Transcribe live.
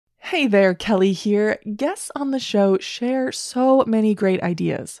Hey there, Kelly here. Guests on the show share so many great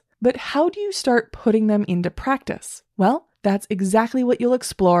ideas, but how do you start putting them into practice? Well, that's exactly what you'll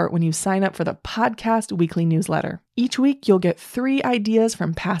explore when you sign up for the podcast weekly newsletter. Each week, you'll get 3 ideas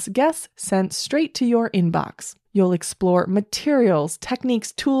from past guests sent straight to your inbox. You'll explore materials,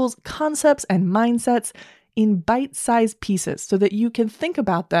 techniques, tools, concepts, and mindsets in bite-sized pieces so that you can think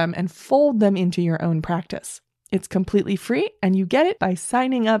about them and fold them into your own practice. It's completely free, and you get it by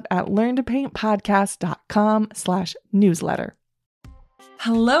signing up at learntopaintpodcast.com/newsletter.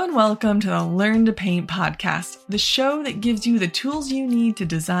 Hello and welcome to the Learn to Paint podcast, the show that gives you the tools you need to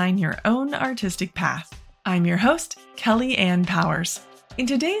design your own artistic path. I'm your host, Kelly Ann Powers. In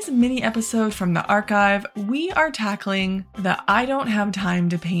today's mini episode from the archive, we are tackling the I don't have time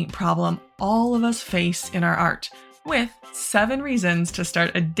to paint problem all of us face in our art, with 7 reasons to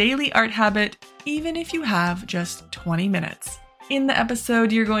start a daily art habit, even if you have just 20 minutes. In the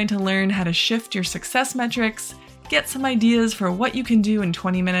episode, you're going to learn how to shift your success metrics, get some ideas for what you can do in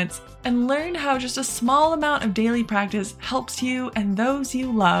 20 minutes, and learn how just a small amount of daily practice helps you and those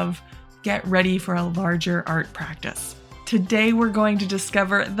you love get ready for a larger art practice. Today, we're going to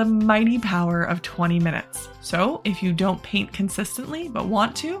discover the mighty power of 20 minutes. So if you don't paint consistently but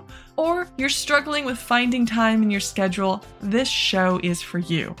want to, or you're struggling with finding time in your schedule, this show is for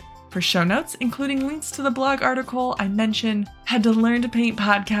you. For show notes, including links to the blog article I mentioned, head to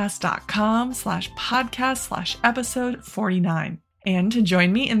learntopaintpodcast.com/podcast/episode 49. And to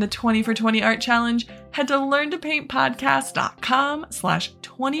join me in the 20 for 20 Art Challenge, head to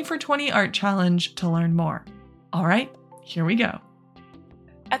learntopaintpodcast.com/20 for 20 Art Challenge to learn more. All right, here we go.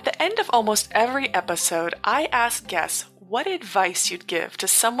 At the end of almost every episode, I ask guests what advice you'd give to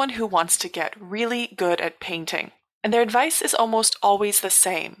someone who wants to get really good at painting. And their advice is almost always the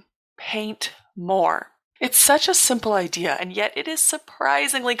same. Paint more. It's such a simple idea, and yet it is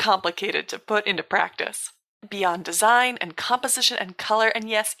surprisingly complicated to put into practice. Beyond design and composition and color, and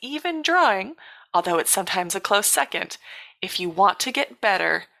yes, even drawing, although it's sometimes a close second, if you want to get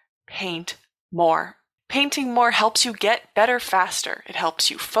better, paint more. Painting more helps you get better faster. It helps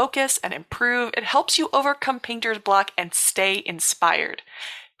you focus and improve. It helps you overcome painter's block and stay inspired.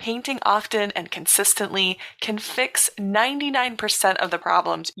 Painting often and consistently can fix 99% of the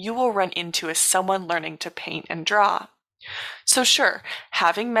problems you will run into as someone learning to paint and draw. So sure,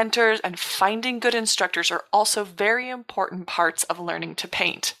 having mentors and finding good instructors are also very important parts of learning to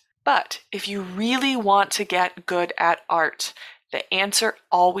paint. But if you really want to get good at art, the answer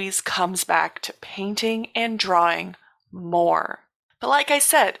always comes back to painting and drawing more. But like I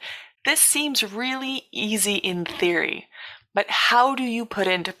said, this seems really easy in theory. But how do you put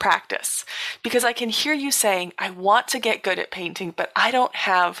into practice? Because I can hear you saying, I want to get good at painting, but I don't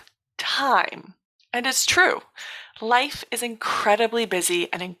have time. And it's true. Life is incredibly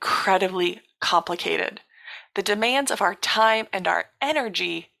busy and incredibly complicated. The demands of our time and our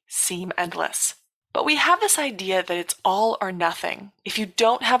energy seem endless. But we have this idea that it's all or nothing. If you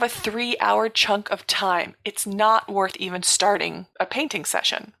don't have a 3-hour chunk of time, it's not worth even starting a painting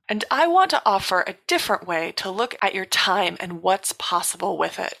session. And I want to offer a different way to look at your time and what's possible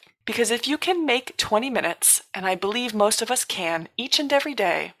with it. Because if you can make 20 minutes, and I believe most of us can, each and every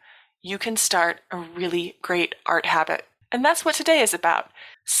day, you can start a really great art habit. And that's what today is about.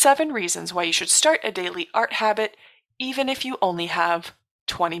 7 reasons why you should start a daily art habit, even if you only have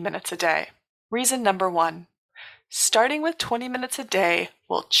 20 minutes a day. Reason number 1, starting with 20 minutes a day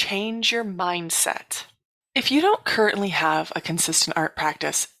will change your mindset. If you don't currently have a consistent art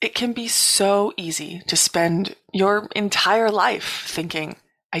practice, it can be so easy to spend your entire life thinking,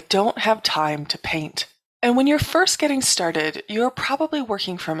 I don't have time to paint. And when you're first getting started, you're probably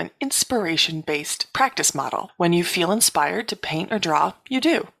working from an inspiration-based practice model. When you feel inspired to paint or draw, you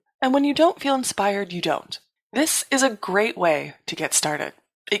do. And when you don't feel inspired, you don't. This is a great way to get started.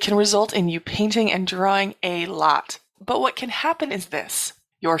 It can result in you painting and drawing a lot. But what can happen is this.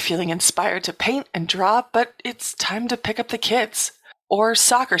 You're feeling inspired to paint and draw, but it's time to pick up the kids. Or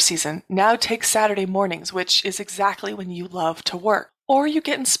soccer season now takes Saturday mornings, which is exactly when you love to work. Or you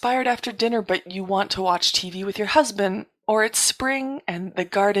get inspired after dinner, but you want to watch TV with your husband. Or it's spring and the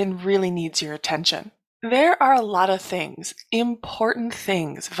garden really needs your attention. There are a lot of things, important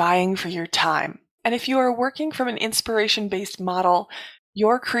things, vying for your time. And if you are working from an inspiration-based model,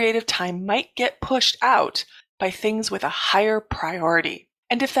 your creative time might get pushed out by things with a higher priority.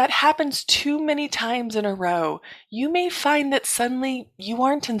 And if that happens too many times in a row, you may find that suddenly you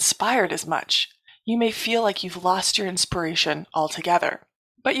aren't inspired as much. You may feel like you've lost your inspiration altogether.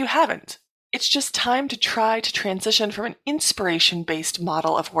 But you haven't. It's just time to try to transition from an inspiration-based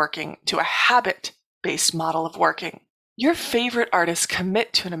model of working to a habit-based model of working. Your favorite artists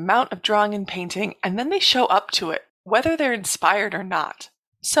commit to an amount of drawing and painting, and then they show up to it, whether they're inspired or not.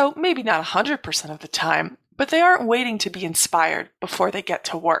 So maybe not 100% of the time, but they aren't waiting to be inspired before they get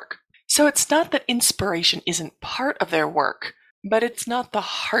to work. So it's not that inspiration isn't part of their work, but it's not the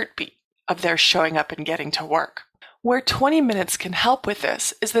heartbeat of their showing up and getting to work. Where 20 minutes can help with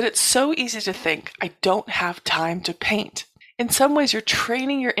this is that it's so easy to think, I don't have time to paint. In some ways, you're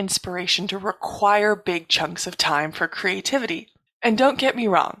training your inspiration to require big chunks of time for creativity. And don't get me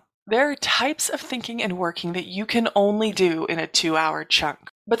wrong, there are types of thinking and working that you can only do in a 2-hour chunk.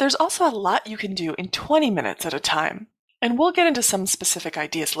 But there's also a lot you can do in 20 minutes at a time. And we'll get into some specific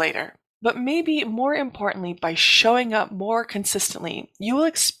ideas later. But maybe more importantly, by showing up more consistently, you will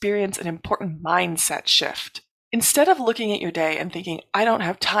experience an important mindset shift. Instead of looking at your day and thinking, I don't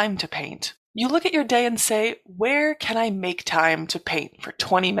have time to paint, you look at your day and say, where can I make time to paint for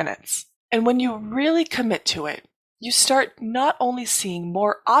 20 minutes? And when you really commit to it, you start not only seeing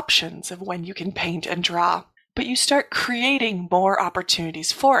more options of when you can paint and draw, but you start creating more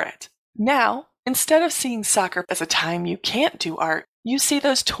opportunities for it. Now, instead of seeing soccer as a time you can't do art, you see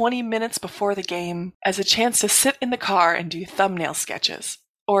those 20 minutes before the game as a chance to sit in the car and do thumbnail sketches.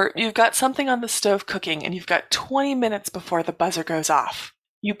 Or you've got something on the stove cooking and you've got 20 minutes before the buzzer goes off.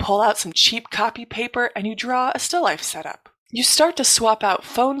 You pull out some cheap copy paper and you draw a still life setup. You start to swap out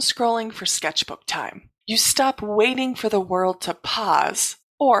phone scrolling for sketchbook time. You stop waiting for the world to pause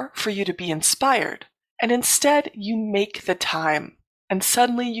or for you to be inspired. And instead, you make the time. And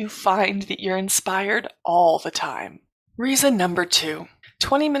suddenly you find that you're inspired all the time. Reason number 2,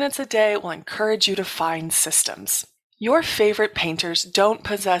 20 minutes a day will encourage you to find systems. Your favorite painters don't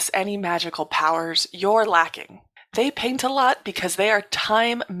possess any magical powers you're lacking. They paint a lot because they are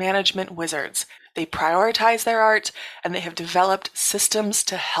time management wizards. They prioritize their art, and they have developed systems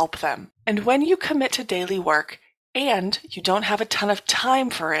to help them. And when you commit to daily work, and you don't have a ton of time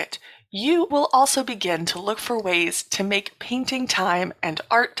for it, you will also begin to look for ways to make painting time and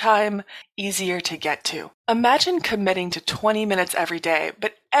art time easier to get to. Imagine committing to 20 minutes every day,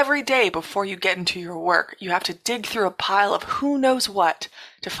 but every day before you get into your work, you have to dig through a pile of who knows what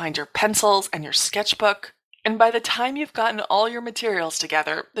to find your pencils and your sketchbook. And by the time you've gotten all your materials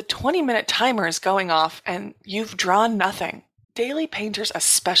together, the 20-minute timer is going off and you've drawn nothing. Daily painters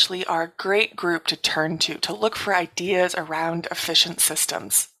especially are a great group to turn to look for ideas around efficient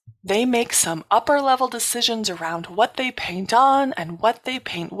systems. They make some upper-level decisions around what they paint on and what they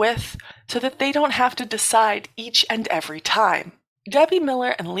paint with so that they don't have to decide each and every time. Debbie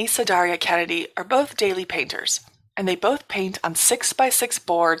Miller and Lisa Daria Kennedy are both daily painters, and they both paint on 6x6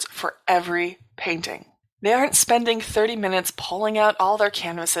 boards for every painting. They aren't spending 30 minutes pulling out all their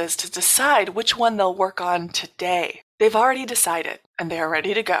canvases to decide which one they'll work on today. They've already decided, and they are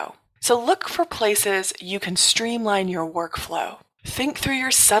ready to go. So look for places you can streamline your workflow. Think through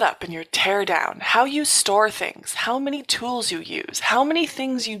your setup and your teardown, how you store things, how many tools you use, how many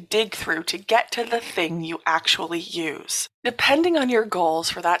things you dig through to get to the thing you actually use. Depending on your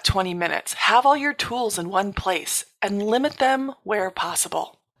goals for that 20 minutes, have all your tools in one place and limit them where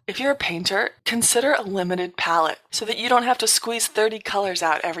possible. If you're a painter, consider a limited palette so that you don't have to squeeze 30 colors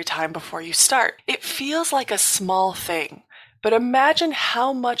out every time before you start. It feels like a small thing, but imagine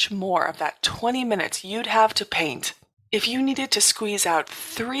how much more of that 20 minutes you'd have to paint if you needed to squeeze out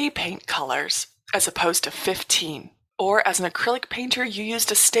 3 paint colors as opposed to 15. Or as an acrylic painter, you used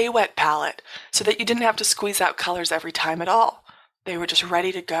a stay wet palette so that you didn't have to squeeze out colors every time at all. They were just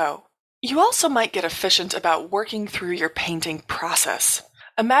ready to go. You also might get efficient about working through your painting process.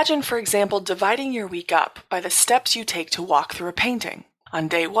 Imagine, for example, dividing your week up by the steps you take to walk through a painting. On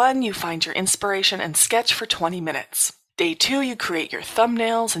day 1, you find your inspiration and sketch for 20 minutes. Day 2, you create your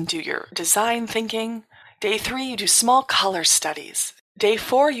thumbnails and do your design thinking. Day 3, you do small color studies. Day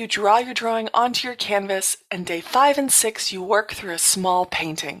 4, you draw your drawing onto your canvas, and day 5 and 6, you work through a small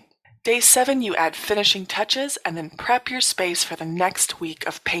painting. Day 7, you add finishing touches and then prep your space for the next week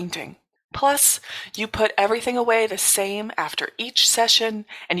of painting. Plus, you put everything away the same after each session,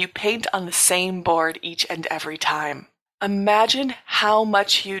 and you paint on the same board each and every time. Imagine how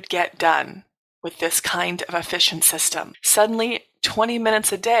much you'd get done with this kind of efficient system. Suddenly, 20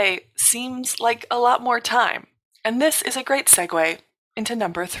 minutes a day seems like a lot more time. And this is a great segue into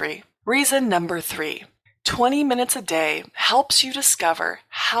number 3. Reason number 3. 20 minutes a day helps you discover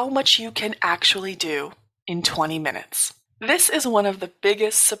how much you can actually do in 20 minutes. This is one of the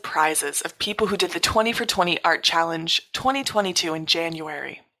biggest surprises of people who did the 20 for 20 Art Challenge 2022 in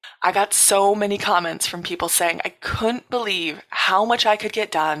January. I got so many comments from people saying I couldn't believe how much I could get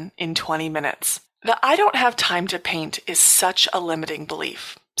done in 20 minutes. The I don't have time to paint is such a limiting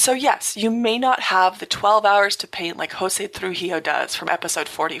belief. So yes, you may not have the 12 hours to paint like Jose Trujillo does from episode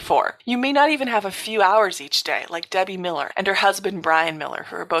 44. You may not even have a few hours each day like Debbie Miller and her husband Brian Miller,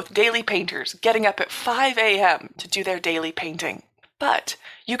 who are both daily painters, getting up at 5 a.m. to do their daily painting. But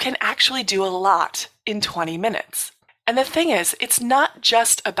you can actually do a lot in 20 minutes. And the thing is, it's not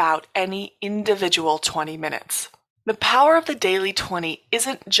just about any individual 20 minutes. The power of the daily 20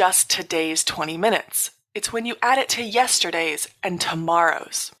 isn't just today's 20 minutes. It's when you add it to yesterday's and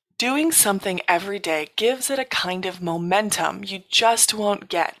tomorrow's. Doing something every day gives it a kind of momentum you just won't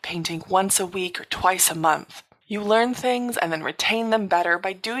get painting once a week or twice a month. You learn things and then retain them better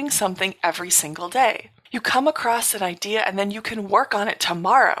by doing something every single day. You come across an idea and then you can work on it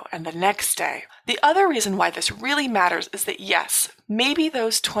tomorrow and the next day. The other reason why this really matters is that yes, maybe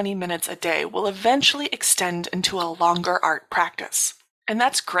those 20 minutes a day will eventually extend into a longer art practice. And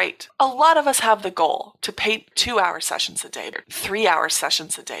that's great. A lot of us have the goal to paint 2-hour sessions a day or 3-hour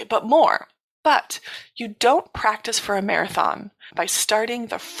sessions a day, but more. But you don't practice for a marathon by starting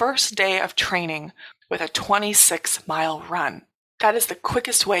the first day of training with a 26-mile run. That is the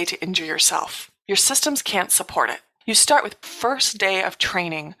quickest way to injure yourself. Your systems can't support it. You start with first day of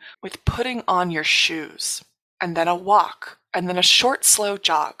training with putting on your shoes, and then a walk, and then a short, slow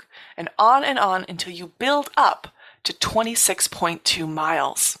jog, and on until you build up to 26.2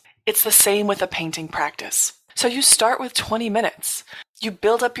 miles. It's the same with a painting practice. So you start with 20 minutes. You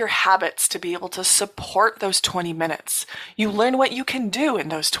build up your habits to be able to support those 20 minutes. You learn what you can do in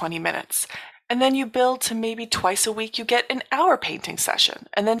those 20 minutes. And then you build to maybe twice a week you get an hour painting session.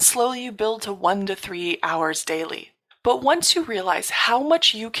 And then slowly you build to 1 to 3 hours daily. But once you realize how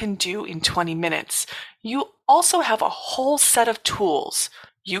much you can do in 20 minutes, you also have a whole set of tools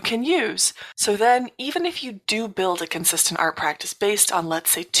you can use. So then, even if you do build a consistent art practice based on, let's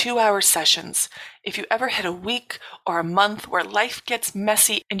say, 2-hour sessions, if you ever hit a week or a month where life gets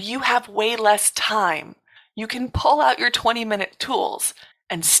messy and you have way less time, you can pull out your 20-minute tools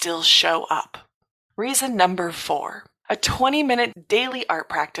and still show up. Reason number 4. A 20-minute daily art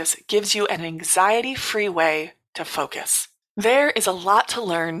practice gives you an anxiety-free way to focus. There is a lot to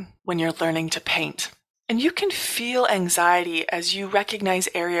learn when you're learning to paint. And you can feel anxiety as you recognize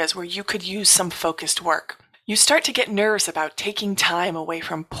areas where you could use some focused work. You start to get nervous about taking time away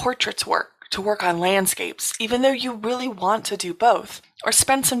from portraits work to work on landscapes, even though you really want to do both, or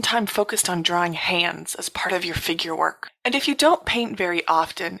spend some time focused on drawing hands as part of your figure work. And if you don't paint very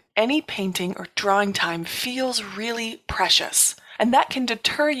often, any painting or drawing time feels really precious, and that can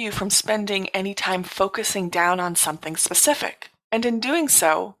deter you from spending any time focusing down on something specific. And in doing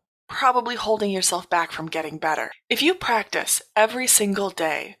so, probably holding yourself back from getting better. If you practice every single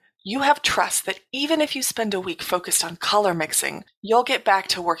day, you have trust that even if you spend a week focused on color mixing, you'll get back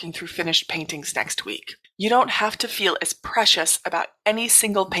to working through finished paintings next week. You don't have to feel as precious about any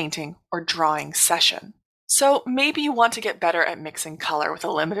single painting or drawing session. So maybe you want to get better at mixing color with a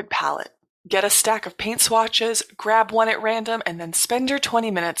limited palette. Get a stack of paint swatches, grab one at random, and then spend your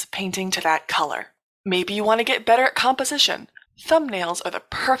 20 minutes painting to that color. Maybe you want to get better at composition. Thumbnails are the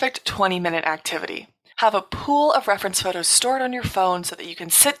perfect 20-minute activity. Have a pool of reference photos stored on your phone so that you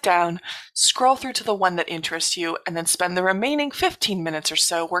can sit down, scroll through to the one that interests you, and then spend the remaining 15 minutes or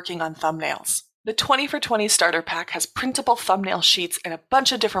so working on thumbnails. The 20 for 20 starter pack has printable thumbnail sheets in a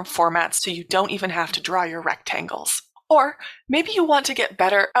bunch of different formats so you don't even have to draw your rectangles. Or maybe you want to get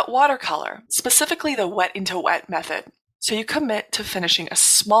better at watercolor, specifically the wet into wet method. So you commit to finishing a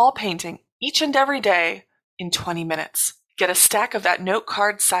small painting each and every day in 20 minutes. Get a stack of that note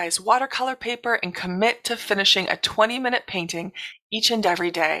card size watercolor paper and commit to finishing a 20-minute painting each and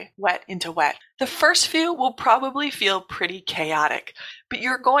every day, wet into wet. The first few will probably feel pretty chaotic, but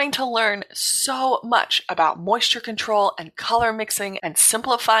you're going to learn so much about moisture control and color mixing and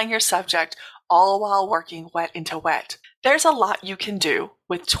simplifying your subject, all while working wet into wet. There's a lot you can do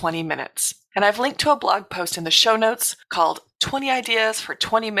with 20 minutes. And I've linked to a blog post in the show notes called 20 Ideas for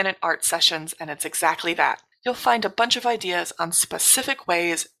 20-Minute Art Sessions, and it's exactly that. You'll find a bunch of ideas on specific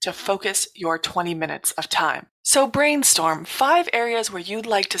ways to focus your 20 minutes of time. So brainstorm 5 areas where you'd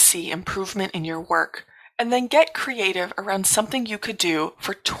like to see improvement in your work, and then get creative around something you could do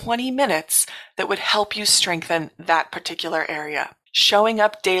for 20 minutes that would help you strengthen that particular area. Showing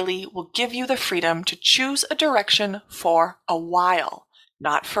up daily will give you the freedom to choose a direction for a while.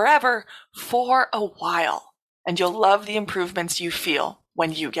 Not forever, for a while. And you'll love the improvements you feel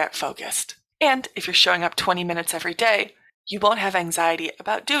when you get focused. And if you're showing up 20 minutes every day, you won't have anxiety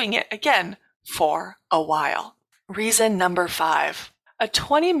about doing it again for a while. Reason number 5. A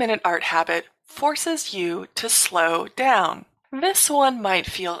 20-minute art habit forces you to slow down. This one might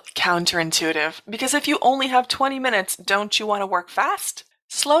feel counterintuitive because if you only have 20 minutes, don't you want to work fast?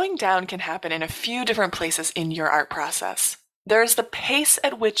 Slowing down can happen in a few different places in your art process. There's the pace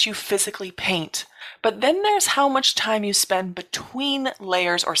at which you physically paint, but then there's how much time you spend between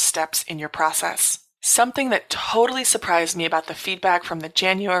layers or steps in your process. Something that totally surprised me about the feedback from the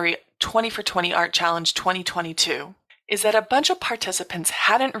January 20 for 20 Art Challenge 2022 is that a bunch of participants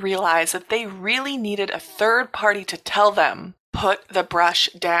hadn't realized that they really needed a third party to tell them, put the brush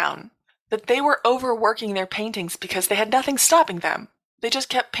down. That they were overworking their paintings because they had nothing stopping them. They just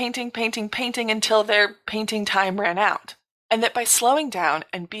kept painting until their painting time ran out. And that by slowing down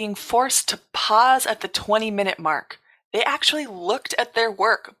and being forced to pause at the 20-minute mark, they actually looked at their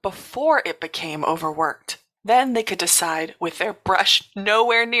work before it became overworked. Then they could decide, with their brush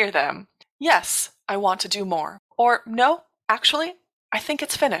nowhere near them, yes, I want to do more. Or no, actually, I think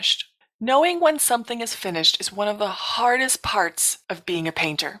it's finished. Knowing when something is finished is one of the hardest parts of being a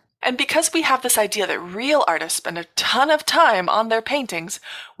painter. And because we have this idea that real artists spend a ton of time on their paintings,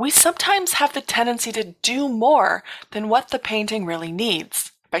 we sometimes have the tendency to do more than what the painting really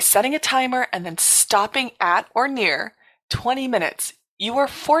needs. By setting a timer and then stopping at or near 20 minutes, you are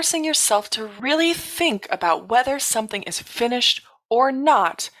forcing yourself to really think about whether something is finished or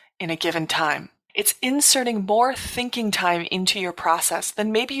not in a given time. It's inserting more thinking time into your process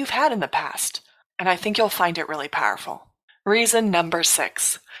than maybe you've had in the past. And I think you'll find it really powerful. Reason number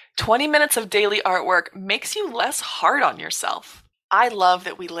 6. 20 minutes of daily artwork makes you less hard on yourself. I love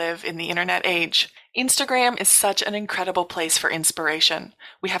that we live in the internet age. Instagram is such an incredible place for inspiration.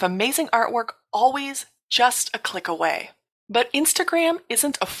 We have amazing artwork always just a click away. But Instagram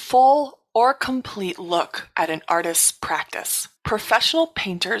isn't a full or complete look at an artist's practice. Professional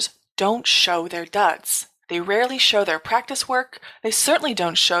painters don't show their duds. They rarely show their practice work. They certainly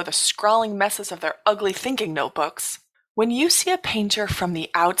don't show the scrawling messes of their ugly thinking notebooks. When you see a painter from the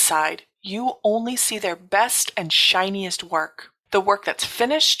outside, you only see their best and shiniest work, the work that's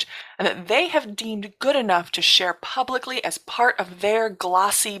finished and that they have deemed good enough to share publicly as part of their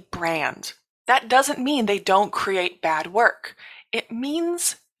glossy brand. That doesn't mean they don't create bad work. It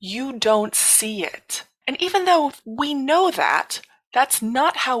means you don't see it. And even though we know that, that's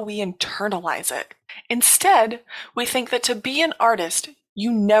not how we internalize it. Instead, we think that to be an artist, you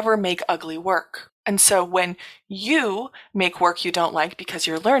never make ugly work. And so when you make work you don't like because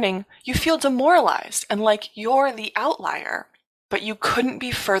you're learning, you feel demoralized and like you're the outlier. But you couldn't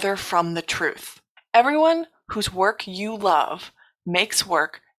be further from the truth. Everyone whose work you love makes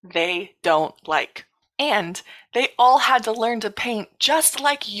work they don't like. And they all had to learn to paint just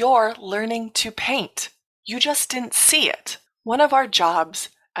like you're learning to paint. You just didn't see it. One of our jobs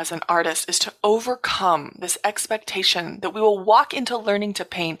as an artist is to overcome this expectation that we will walk into learning to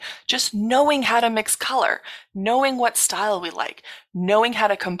paint just knowing how to mix color, knowing what style we like, knowing how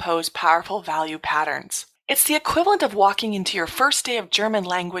to compose powerful value patterns. It's the equivalent of walking into your first day of German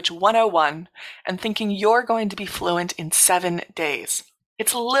language 101 and thinking you're going to be fluent in 7 days.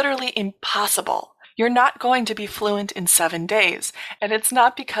 It's literally impossible. You're not going to be fluent in 7 days, and it's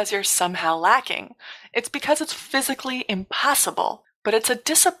not because you're somehow lacking. It's because it's physically impossible. But it's a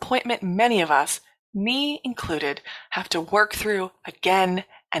disappointment many of us, me included, have to work through again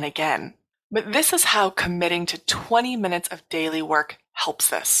and again. But this is how committing to 20 minutes of daily work helps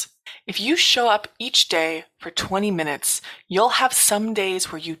this. If you show up each day for 20 minutes, you'll have some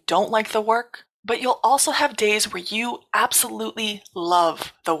days where you don't like the work, but you'll also have days where you absolutely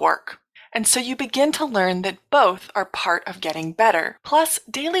love the work. And so you begin to learn that both are part of getting better. Plus,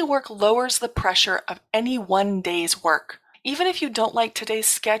 daily work lowers the pressure of any one day's work. Even if you don't like today's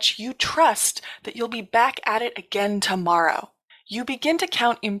sketch, you trust that you'll be back at it again tomorrow. You begin to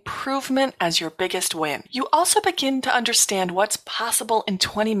count improvement as your biggest win. You also begin to understand what's possible in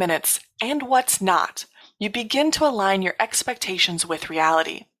 20 minutes and what's not. You begin to align your expectations with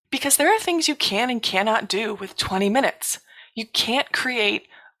reality. Because there are things you can and cannot do with 20 minutes. You can't create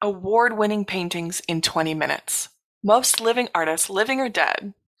award-winning paintings in 20 minutes. Most living artists, living or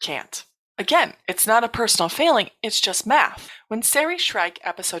dead, can't. Again, it's not a personal failing, it's just math. When Sari Shrike,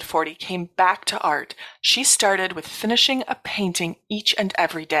 episode 40, came back to art, she started with finishing a painting each and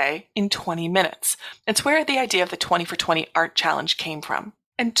every day in 20 minutes. It's where the idea of the 20 for 20 art challenge came from.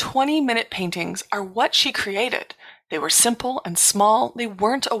 And 20-minute paintings are what she created. They were simple and small, they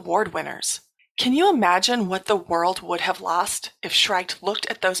weren't award winners. Can you imagine what the world would have lost if Shrike looked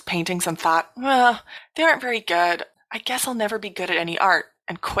at those paintings and thought, well, they aren't very good, I guess I'll never be good at any art,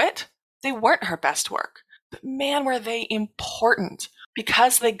 and quit? They weren't her best work, but man, were they important.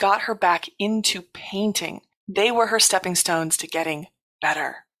 Because they got her back into painting, they were her stepping stones to getting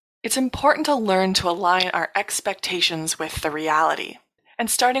better. It's important to learn to align our expectations with the reality. And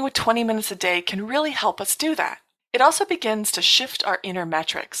starting with 20 minutes a day can really help us do that. It also begins to shift our inner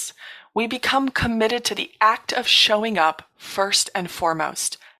metrics. We become committed to the act of showing up first and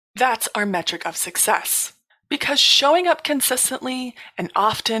foremost. That's our metric of success. Because showing up consistently and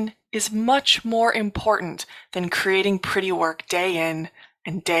often is much more important than creating pretty work day in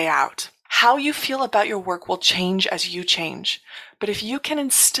and day out. How you feel about your work will change as you change. But if you can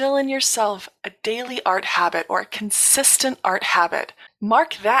instill in yourself a daily art habit or a consistent art habit,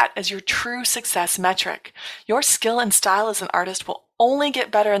 mark that as your true success metric. Your skill and style as an artist will only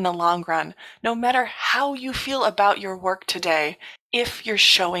get better in the long run, no matter how you feel about your work today, if you're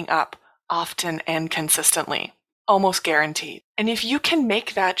showing up often and consistently. Almost guaranteed. And if you can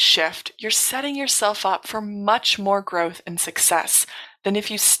make that shift, you're setting yourself up for much more growth and success than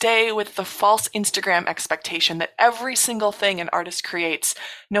if you stay with the false Instagram expectation that every single thing an artist creates,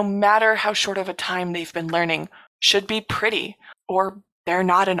 no matter how short of a time they've been learning, should be pretty, or they're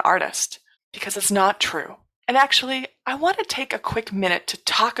not an artist, because it's not true. And actually, I want to take a quick minute to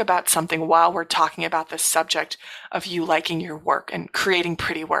talk about something while we're talking about this subject of you liking your work and creating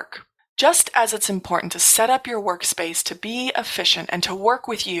pretty work. Just as it's important to set up your workspace to be efficient and to work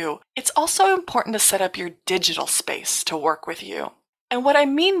with you, it's also important to set up your digital space to work with you. And what I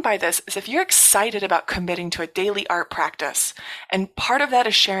mean by this is if you're excited about committing to a daily art practice, and part of that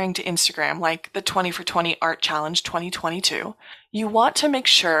is sharing to Instagram, like the 20 for 20 Art Challenge 2022, you want to make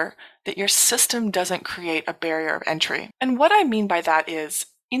sure that your system doesn't create a barrier of entry. And what I mean by that is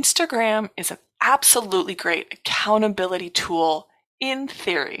Instagram is an absolutely great accountability tool in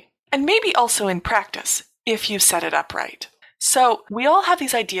theory, and maybe also in practice if you set it up right. So we all have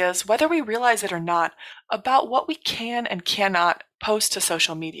these ideas, whether we realize it or not, about what we can and cannot post to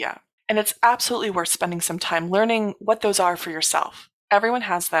social media. And it's absolutely worth spending some time learning what those are for yourself. Everyone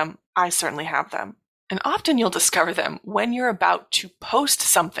has them. I certainly have them. And often you'll discover them when you're about to post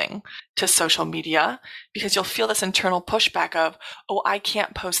something to social media, because you'll feel this internal pushback of, oh, I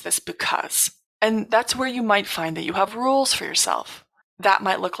can't post this because. And that's where you might find that you have rules for yourself. That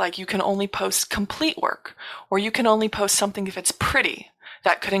might look like you can only post complete work, or you can only post something if it's pretty.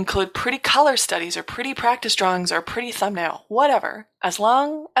 That could include pretty color studies or pretty practice drawings or a pretty thumbnail, whatever, as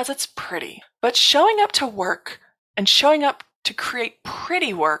long as it's pretty. But showing up to work and showing up to create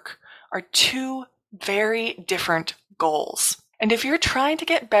pretty work are two very different goals. And if you're trying to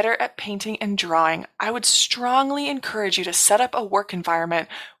get better at painting and drawing, I would strongly encourage you to set up a work environment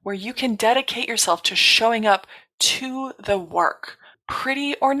where you can dedicate yourself to showing up to the work,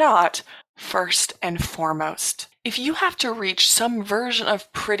 pretty or not, first and foremost. If you have to reach some version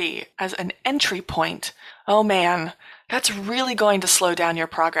of pretty as an entry point, oh man, that's really going to slow down your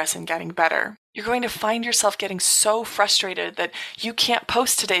progress in getting better. You're going to find yourself getting so frustrated that you can't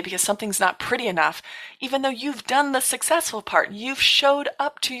post today because something's not pretty enough, even though you've done the successful part. You've showed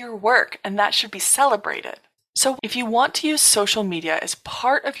up to your work, and that should be celebrated. So if you want to use social media as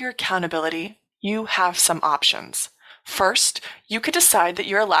part of your accountability, you have some options. First, you could decide that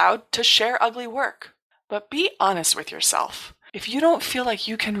you're allowed to share ugly work. But be honest with yourself. If you don't feel like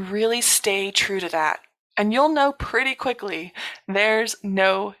you can really stay true to that, and you'll know pretty quickly, there's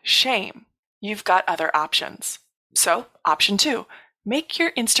no shame. You've got other options. So, option 2, make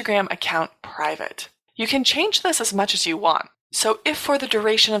your Instagram account private. You can change this as much as you want. So if for the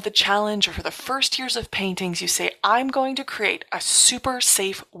duration of the challenge or for the first years of paintings, you say, I'm going to create a super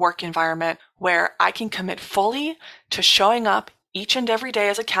safe work environment where I can commit fully to showing up each and every day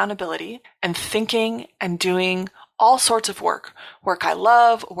as accountability and thinking and doing all sorts of work I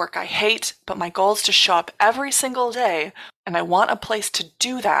love, work I hate, but my goal is to show up every single day, and I want a place to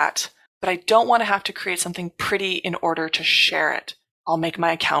do that, but I don't want to have to create something pretty in order to share it. I'll make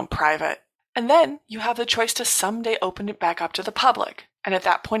my account private. And then you have the choice to someday open it back up to the public. And at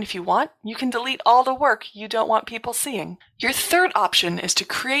that point, if you want, you can delete all the work you don't want people seeing. Your third option is to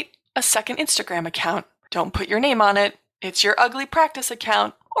create a second Instagram account. Don't put your name on it. It's your ugly practice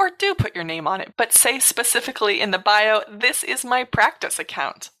account. Or do put your name on it, but say specifically in the bio, this is my practice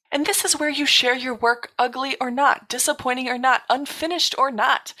account. And this is where you share your work, ugly or not, disappointing or not, unfinished or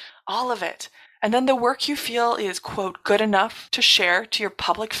not, all of it. And then the work you feel is, quote, good enough to share to your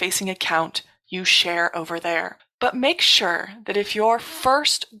public-facing account, you share over there. But make sure that if your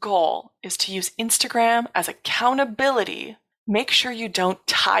first goal is to use Instagram as accountability, make sure you don't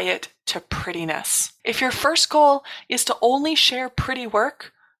tie it to prettiness. If your first goal is to only share pretty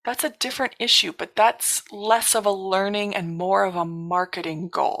work, that's a different issue, but that's less of a learning and more of a marketing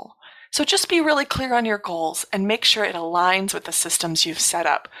goal. So just be really clear on your goals and make sure it aligns with the systems you've set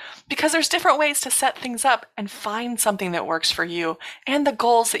up, because there's different ways to set things up and find something that works for you and the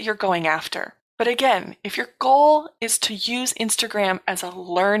goals that you're going after. But again, if your goal is to use Instagram as a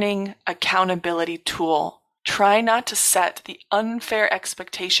learning accountability tool, Try not to set the unfair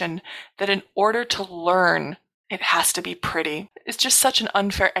expectation that in order to learn, it has to be pretty. It's just such an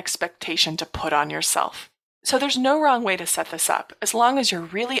unfair expectation to put on yourself. So there's no wrong way to set this up, as long as you're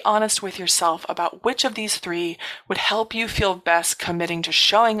really honest with yourself about which of these three would help you feel best committing to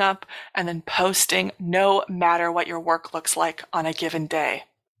showing up and then posting no matter what your work looks like on a given day.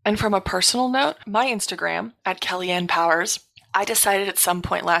 And from a personal note, my Instagram, at Kellyanne Powers, I decided at some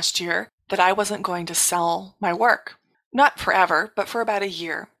point last year that I wasn't going to sell my work. Not forever, but for about a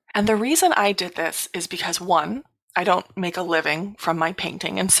year. And the reason I did this is because, one, I don't make a living from my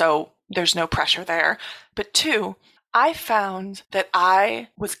painting, and so there's no pressure there. But two, I found that I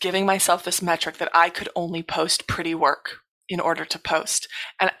was giving myself this metric that I could only post pretty work in order to post.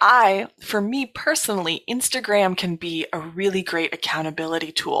 And for me personally, Instagram can be a really great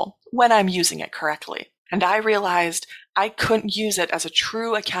accountability tool when I'm using it correctly. And I realized I couldn't use it as a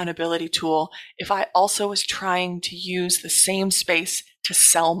true accountability tool if I also was trying to use the same space to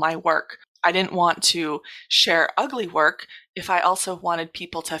sell my work. I didn't want to share ugly work if I also wanted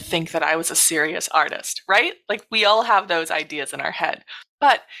people to think that I was a serious artist, right? Like, we all have those ideas in our head.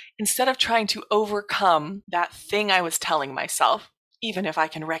 But instead of trying to overcome that thing I was telling myself, even if I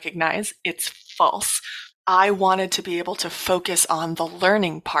can recognize it's false, I wanted to be able to focus on the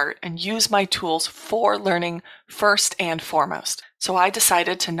learning part and use my tools for learning first and foremost. So I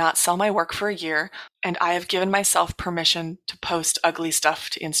decided to not sell my work for a year, and I have given myself permission to post ugly stuff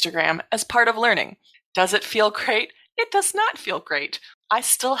to Instagram as part of learning. Does it feel great? It does not feel great. I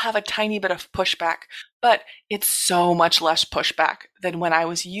still have a tiny bit of pushback, but it's so much less pushback than when I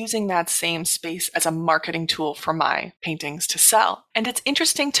was using that same space as a marketing tool for my paintings to sell. And it's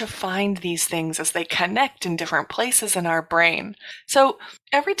interesting to find these things as they connect in different places in our brain. So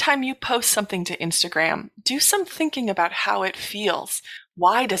every time you post something to Instagram, do some thinking about how it feels.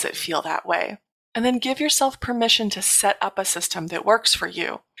 Why does it feel that way? And then give yourself permission to set up a system that works for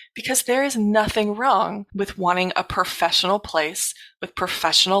you. Because there is nothing wrong with wanting a professional place with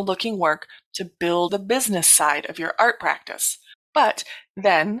professional looking work to build a business side of your art practice. But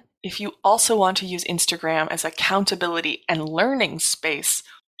then, if you also want to use Instagram as accountability and learning space,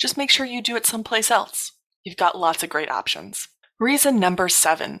 just make sure you do it someplace else. You've got lots of great options. Reason number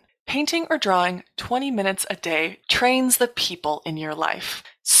 7. Painting or drawing 20 minutes a day trains the people in your life.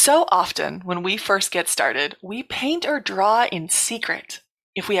 So often, when we first get started, we paint or draw in secret.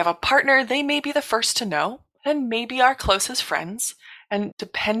 If we have a partner, they may be the first to know, and maybe our closest friends. And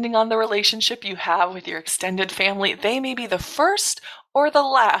depending on the relationship you have with your extended family, they may be the first or the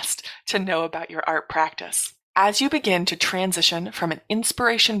last to know about your art practice. As you begin to transition from an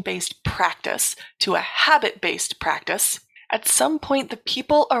inspiration-based practice to a habit-based practice, at some point the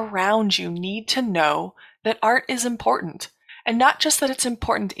people around you need to know that art is important. And not just that it's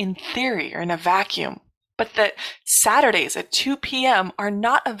important in theory or in a vacuum, but that Saturdays at 2 p.m. are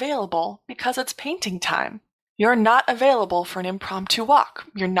not available because it's painting time. You're not available for an impromptu walk.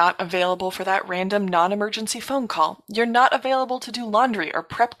 You're not available for that random non-emergency phone call. You're not available to do laundry or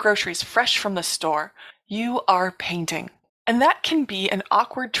prep groceries fresh from the store. You are painting. And that can be an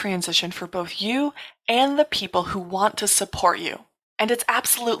awkward transition for both you and the people who want to support you. And it's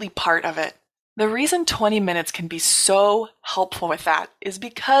absolutely part of it. The reason 20 minutes can be so helpful with that is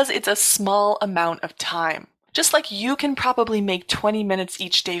because it's a small amount of time. Just like you can probably make 20 minutes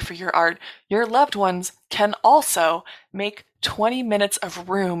each day for your art, your loved ones can also make 20 minutes of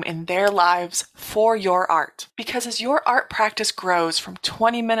room in their lives for your art. Because as your art practice grows from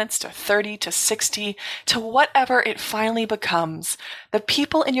 20 minutes to 30 to 60 to whatever it finally becomes, the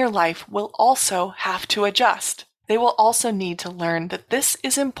people in your life will also have to adjust. They will also need to learn that this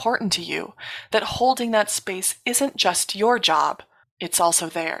is important to you, that holding that space isn't just your job, it's also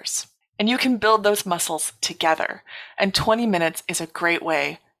theirs. And you can build those muscles together, and 20 minutes is a great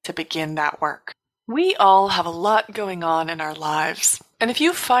way to begin that work. We all have a lot going on in our lives, and if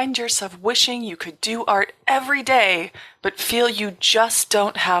you find yourself wishing you could do art every day, but feel you just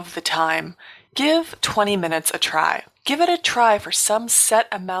don't have the time, give 20 minutes a try. Give it a try for some set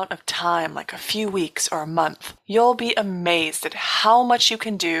amount of time, like a few weeks or a month. You'll be amazed at how much you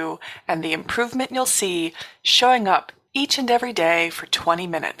can do and the improvement you'll see showing up each and every day for 20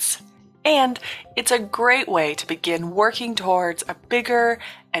 minutes. And it's a great way to begin working towards a bigger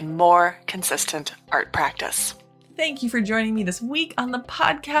and more consistent art practice. Thank you for joining me this week on the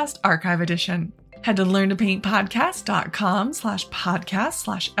Podcast Archive Edition. Head to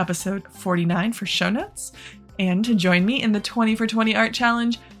learntopaintpodcast.com/podcast/episode 49 for show notes. And to join me in the 20 for 20 Art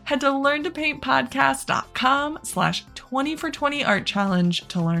Challenge, head to learntopaintpodcast.com/20for20 Art Challenge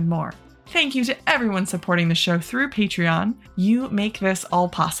to learn more. Thank you to everyone supporting the show through Patreon. You make this all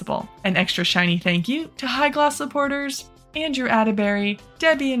possible. An extra shiny thank you to High Gloss supporters Andrew Atterbury,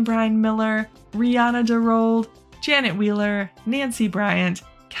 Debbie and Brian Miller, Rihanna DeRold, Janet Wheeler, Nancy Bryant,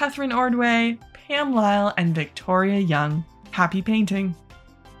 Catherine Ordway, Pam Lyle, and Victoria Young. Happy painting!